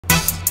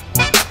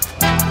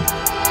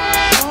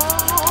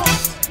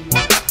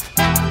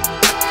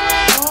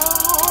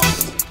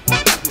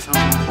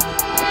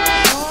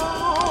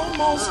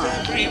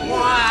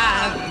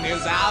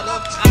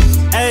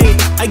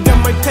I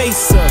got my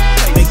pace up.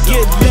 They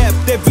get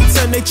lapped every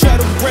time they try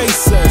to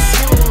race us.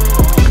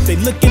 They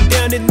looking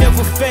down, it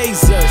never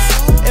faze us.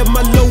 At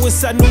my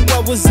lowest, I knew I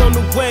was on the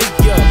way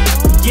up.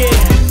 Yeah,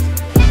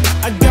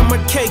 I got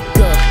my cake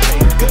up.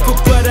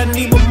 But I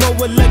need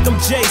more like I'm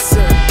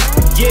Jason.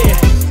 Yeah,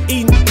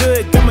 eating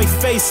good, got my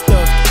face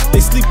stuffed. They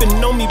sleeping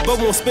on me,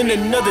 but won't spend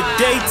another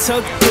day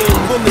tucked in.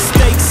 When the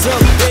stakes up,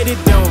 bet it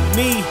on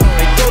me.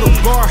 They go to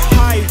bar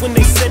high when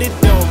they set it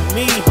on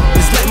me.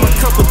 It's like my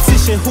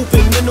competition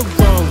hooping in the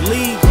wrong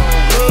league.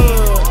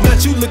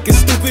 Not you looking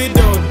stupid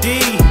on D.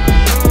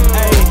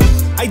 Ay,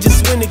 I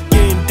just win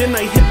again, then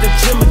I hit the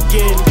gym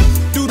again.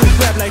 Do the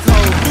rap like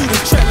home, do the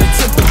trap like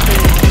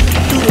Simpson.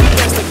 Do the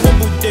dance like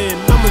Wimbledon,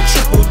 I'ma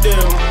triple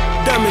them.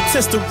 Diamond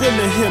test the real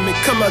of him and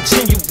come out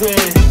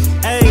genuine.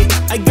 Ayy,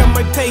 I got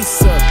my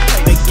pace up.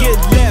 They get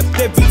lapped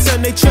every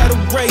time they try to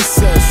race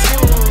us.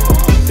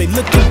 They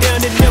looking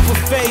down, it never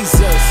faze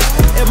us.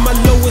 At my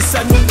lowest,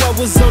 I knew I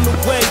was on the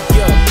way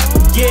up.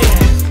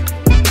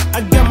 Yeah,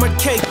 I got my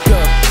cake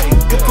up.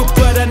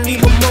 But I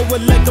need more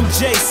like I'm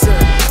Jason.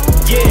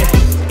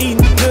 Yeah,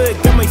 eating good,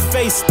 got my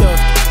face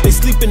stuffed. They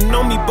sleeping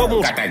on me, but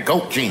won't. Got that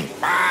goat gene.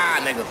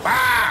 Bye, nigga,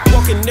 bye.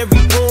 Walking every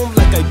room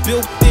like I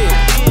built it.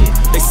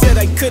 They said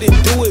I couldn't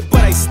do it,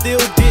 but I still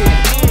did.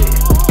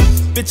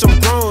 Bitch, I'm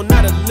grown,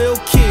 not a little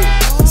kid.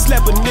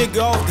 Slap a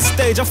nigga off the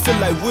stage, I feel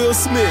like Will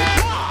Smith.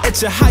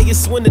 At your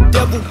highest when the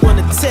devil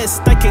wanna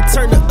test. I can't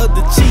turn the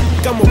other cheek,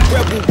 I'm a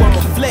rebel, I'm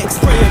a flex.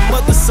 Praying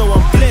mother, so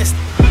I'm blessed.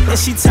 And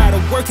she tired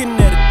of working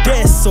at a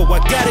desk, so I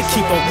gotta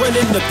keep on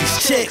running up these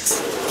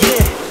checks.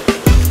 Yeah,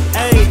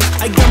 ayy,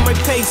 I got my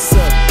pace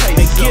up.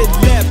 They get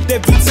lapped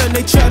every time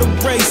they try to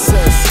race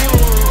us.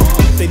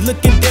 They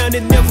looking down,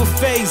 it never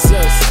faze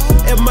us.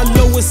 At my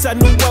lowest, I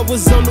knew I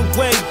was on the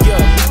way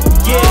up.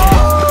 Yeah,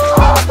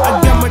 I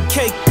got my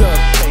cake up.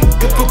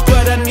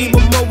 But I need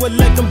more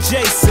like I'm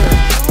Jason.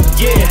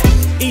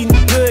 Yeah,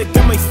 eating good,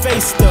 got my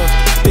face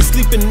stuffed. They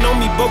sleeping on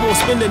me, but won't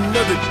spend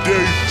another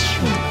day.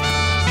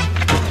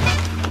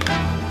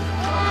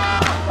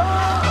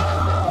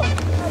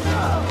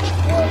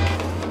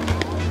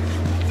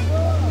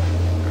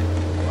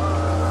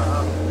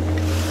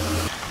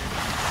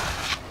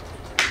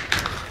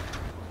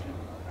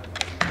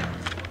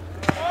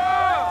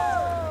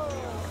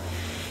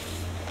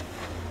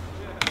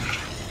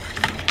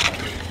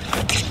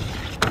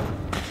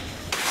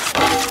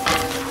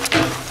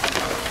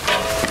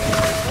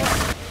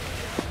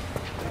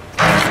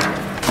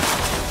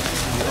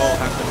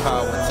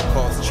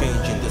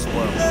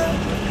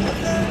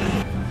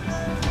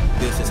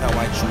 This is how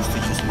I choose to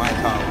use my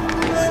power.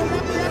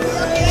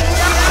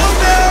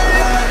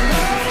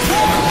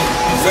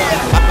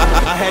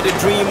 I had a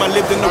dream, I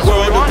lived in a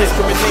world of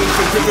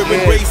discrimination.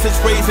 Different races,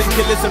 raising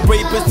killers and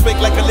rapists.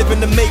 Fake like I live in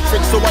the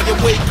matrix, so I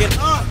awaken.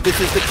 This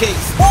is the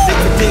case. Day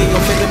to day,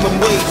 on minimum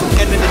wage.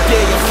 End of the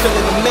day, I'm still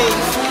in the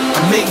maze.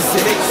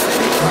 Amazing.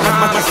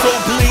 My soul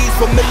bleeds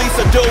for millies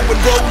of dough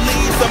and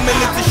rollies. I'm in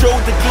it to show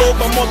the globe.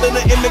 I'm more than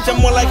an image, I'm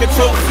more like a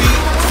trophy.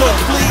 So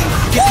please,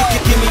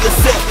 give me a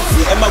set.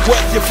 Am I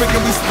worth your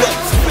freaking respect?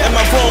 Am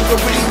I wrong or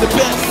really the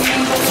best?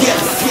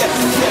 Yes, yes,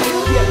 yes,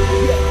 yes,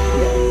 yes.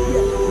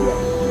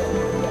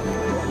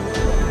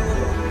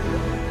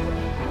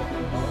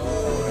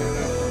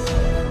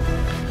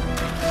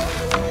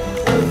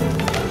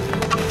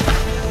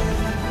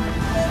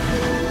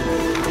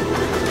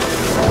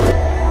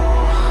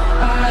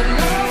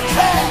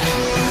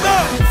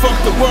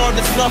 The world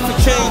is not for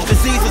change.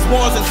 Diseases,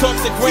 wars, and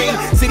toxic rain.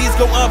 Cities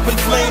go up in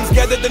flames.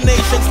 Gather the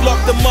nations, lock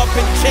them up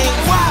in chains.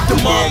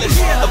 Demolish,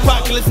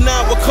 apocalypse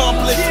now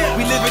accomplished.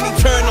 We live in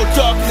eternal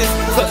darkness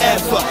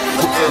forever.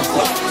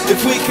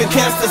 If we can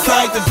cast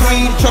aside the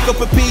greed, chuck up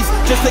a piece,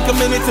 just take a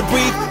minute to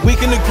breathe. We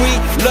can agree,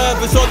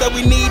 love is all that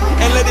we need,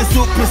 and let it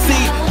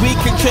supersede. We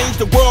can change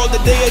the world a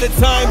day at a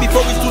time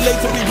before it's too late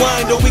to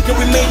rewind, or we can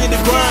remain in the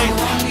grind.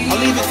 I'll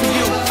leave it to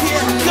you. Here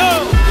we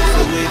go.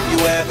 So if you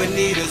ever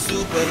need a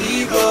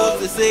superhero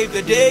to save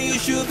the day, you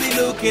should be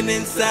looking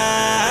inside.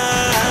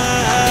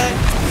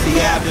 See,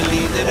 I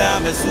believe that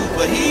I'm a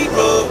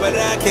superhero, but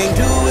I can't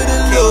do it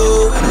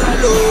alone.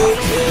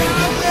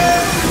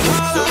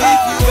 So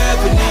if you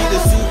ever need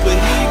a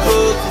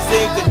superhero to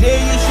save the day,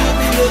 you should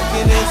be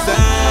looking inside.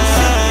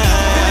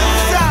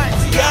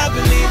 See, I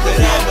believe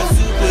that I'm a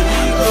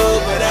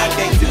superhero, but I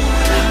can't do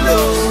it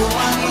alone.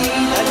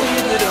 I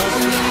leave it on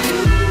you.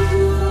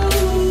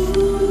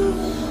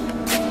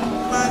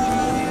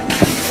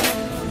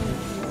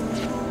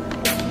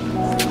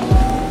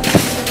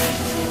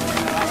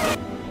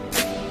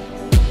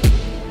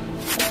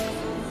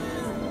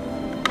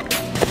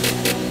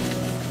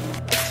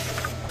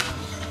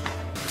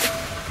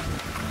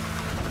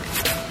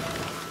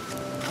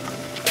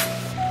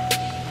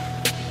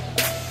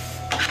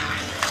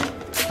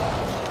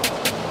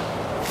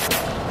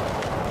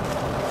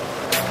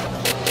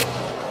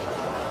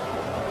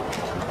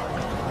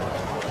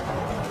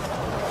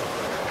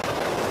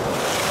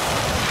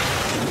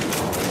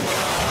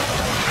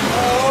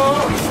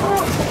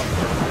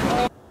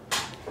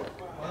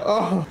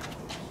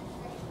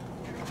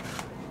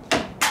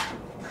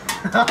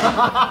 Did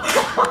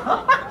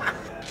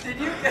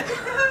you get